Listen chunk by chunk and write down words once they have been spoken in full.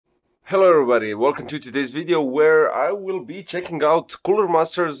Hello everybody, welcome to today's video where I will be checking out Cooler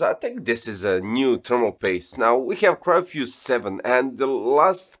Master's. I think this is a new thermal paste. Now we have CryoFuze 7, and the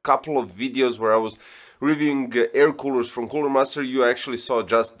last couple of videos where I was reviewing air coolers from Cooler Master, you actually saw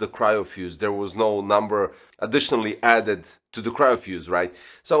just the CryoFuze. There was no number additionally added to the CryoFuze, right?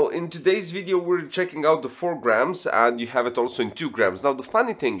 So in today's video we're checking out the 4 grams, and you have it also in 2 grams. Now the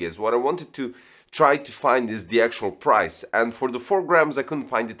funny thing is, what I wanted to try to find is the actual price, and for the 4 grams I couldn't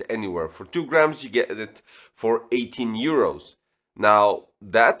find it anywhere. For 2 grams you get it for 18 euros. Now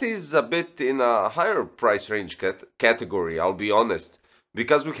that is a bit in a higher price range category, I'll be honest,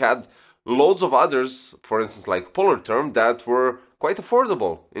 because we had loads of others, for instance like Polar Term, that were quite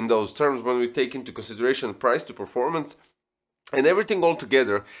affordable in those terms when we take into consideration price to performance and everything all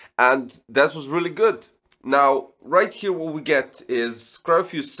together, and that was really good. Now right here what we get is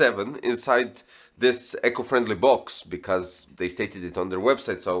CryoFuze 7 inside this eco-friendly box, because they stated it on their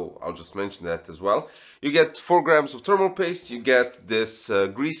website, so I'll just mention that as well. You get 4 grams of thermal paste, you get this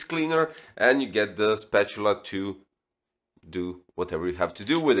grease cleaner, and you get the spatula to do whatever you have to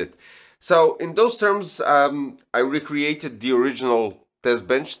do with it. So in those terms, I recreated the original test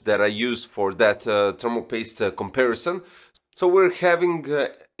bench that I used for that thermal paste comparison. So we're having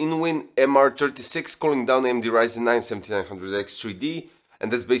InWin MR36 cooling down AMD Ryzen 9 7900X 3D.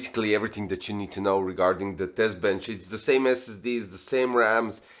 And that's basically everything that you need to know regarding the test bench. It's the same SSDs, the same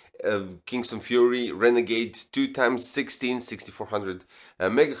RAMs, Kingston Fury, Renegade 2x16 6400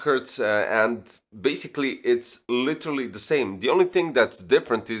 megahertz, and basically it's literally the same. The only thing that's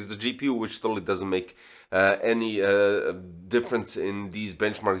different is the GPU, which totally doesn't make any difference in these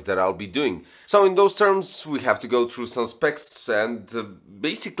benchmarks that I'll be doing. So in those terms we have to go through some specs, and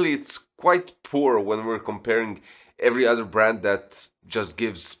basically it's quite poor when we're comparing every other brand that just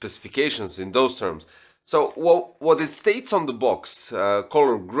gives specifications in those terms. So what it states on the box: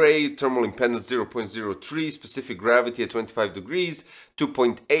 color gray, thermal impedance 0.03, specific gravity at 25 degrees,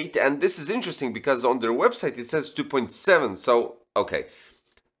 2.8, and this is interesting because on their website it says 2.7. So okay,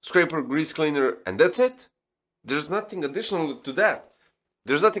 scraper, grease cleaner, and that's it. There's nothing additional to that.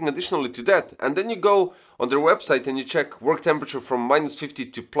 And then you go on their website and you check work temperature from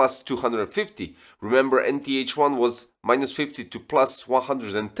 -50 to +250. Remember, NTH1 was -50 to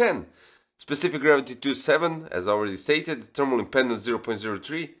 +110. Specific gravity 2.7, as already stated. Thermal impedance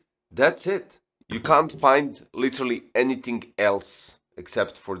 0.03. That's it. You can't find literally anything else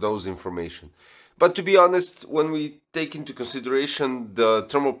except for those information. But to be honest, when we take into consideration the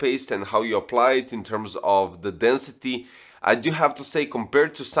thermal paste and how you apply it in terms of the density, I do have to say,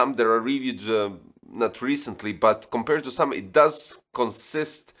 compared to some that are reviewed not recently, but compared to some, it does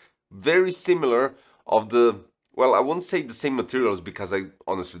consist very similar of the, well, I won't say the same materials because I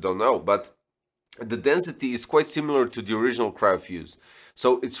honestly don't know, but the density is quite similar to the original CryoFuze.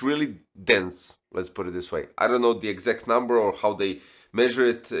 So it's really dense, let's put it this way. I don't know the exact number or how they measure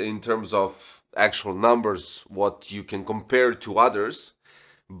it in terms of actual numbers, what you can compare to others,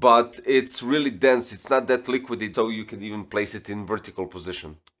 but it's really dense. It's not that liquidy, so you can even place it in vertical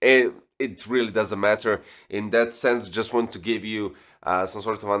position. It really doesn't matter in that sense. Just want to give you some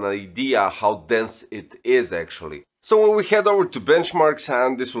sort of an idea how dense it is actually. So when we head over to benchmarks,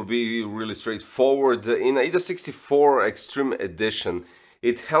 and this will be really straightforward, in AIDA64 Extreme Edition,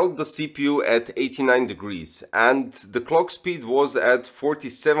 it held the CPU at 89 degrees and the clock speed was at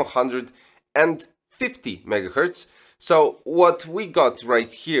 4750 megahertz. So what we got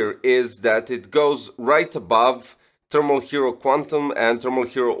right here is that it goes right above Thermal Hero Quantum and Thermal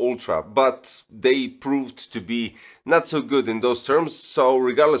Hero Ultra, but they proved to be not so good in those terms. So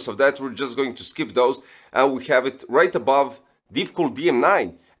regardless of that, we're just going to skip those, and we have it right above Deepcool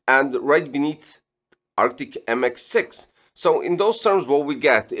DM9 and right beneath Arctic MX6. So in those terms, what we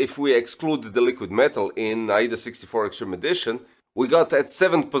get, if we exclude the liquid metal in AIDA64 Extreme Edition, we got at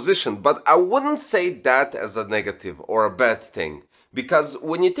 7th position, but I wouldn't say that as a negative or a bad thing. Because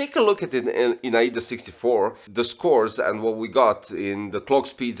when you take a look at it in AIDA64, the scores and what we got in the clock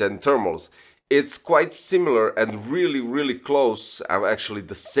speeds and thermals, it's quite similar and really close, actually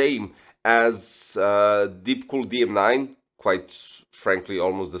the same as Deepcool DM9, quite frankly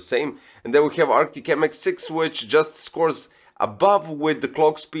almost the same. And then we have Arctic MX6, which just scores above with the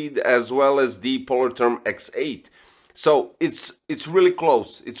clock speed as well as the Polar Term X8. So it's really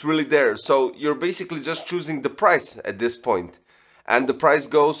close, it's really there. So you're basically just choosing the price at this point. And the price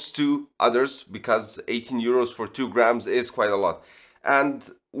goes to others because 18 euros for 2 grams is quite a lot. And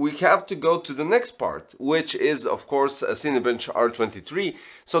we have to go to the next part, which is of course a Cinebench R23.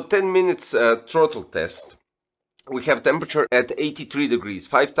 So 10 minutes throttle test. we have temperature at 83 degrees,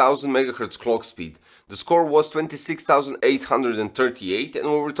 5000 megahertz clock speed. The score was 26,838, and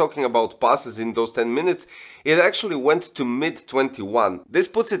when we're talking about passes in those 10 minutes, it actually went to mid 21. This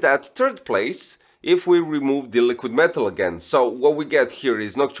puts it at third place if we remove the liquid metal again. So what we get here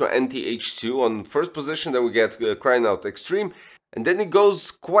is Noctua NT-H2 on first position, then we get Cryonaut Extreme, and then it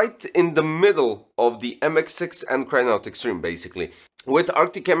goes quite in the middle of the MX6 and Cryonaut Extreme basically, with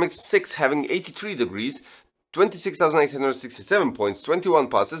Arctic MX6 having 83 degrees, 26,867 points, 21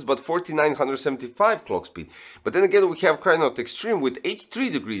 passes, but 4,975 clock speed. But then again we have Cryonaut Extreme with 83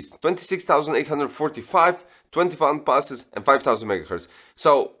 degrees, 26,845, 21 passes and 5,000 megahertz.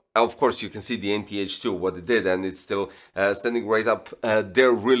 So of course you can see the NT-H2 what it did, and it's still standing right up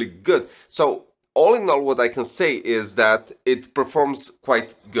there really good. So all in all, what I can say is that it performs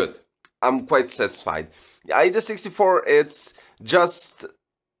quite good. I'm quite satisfied. The AIDA64, it's just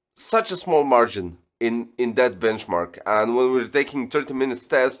such a small margin in that benchmark, and when we're taking 30 minutes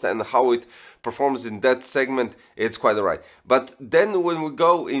test and how it performs in that segment, it's quite alright. But then when we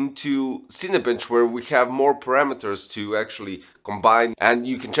go into Cinebench, where we have more parameters to actually combine, and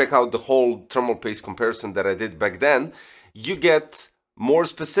you can check out the whole thermal paste comparison that I did back then, you get more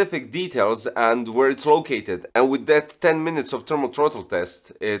specific details and where it's located. And with that 10 minutes of thermal throttle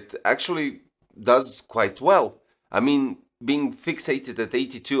test, it actually does quite well. I mean, being fixated at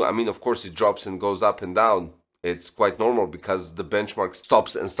 82, I mean, of course it drops and goes up and down. It's quite normal because the benchmark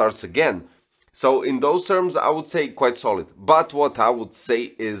stops and starts again. So in those terms, I would say quite solid. But what I would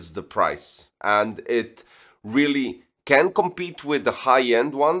say is the price. And it really can compete with the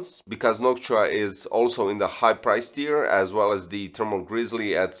high-end ones, because Noctua is also in the high price tier, as well as the Thermal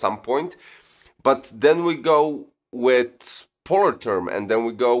Grizzly at some point. But then we go with Polar Term, and then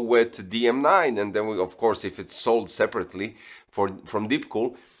we go with DM9, and then we, of course, if it's sold separately from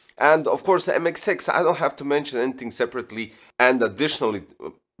Deepcool, and of course MX6, I don't have to mention anything separately and additionally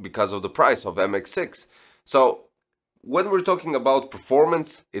because of the price of MX6. So when we're talking about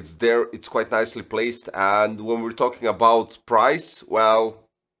performance, it's there, it's quite nicely placed, and when we're talking about price, well,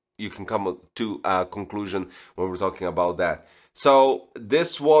 you can come to a conclusion when we're talking about that. So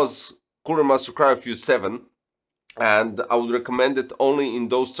this was Cooler Master CryoFuze 7. And I would recommend it only in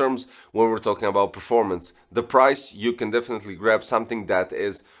those terms when we're talking about performance. The price, you can definitely grab something that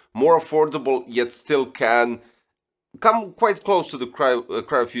is more affordable, yet still can come quite close to the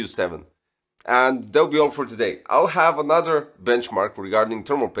CryoFuze 7. And that'll be all for today. I'll have another benchmark regarding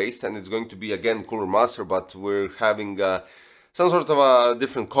thermal paste, and it's going to be again Cooler Master, but we're having some sort of a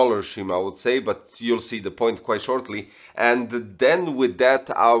different color scheme, I would say, but you'll see the point quite shortly. And then with that,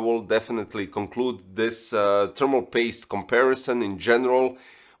 I will definitely conclude this thermal paste comparison in general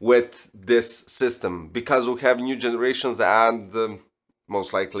with this system, because we have new generations, and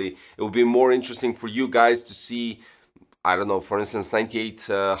most likely it will be more interesting for you guys to see, I don't know, for instance,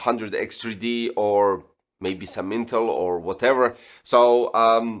 9800 X3D or maybe some Intel or whatever. So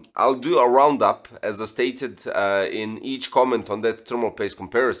I'll do a roundup, as I stated in each comment on that thermal paste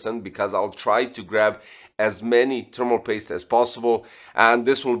comparison, because I'll try to grab as many thermal paste as possible, and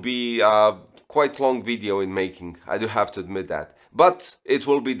this will be a quite long video in making, I do have to admit that. But it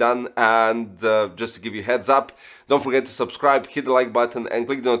will be done, and just to give you a heads up, don't forget to subscribe, hit the like button and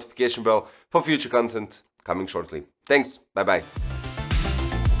click the notification bell for future content coming shortly. Thanks, bye bye.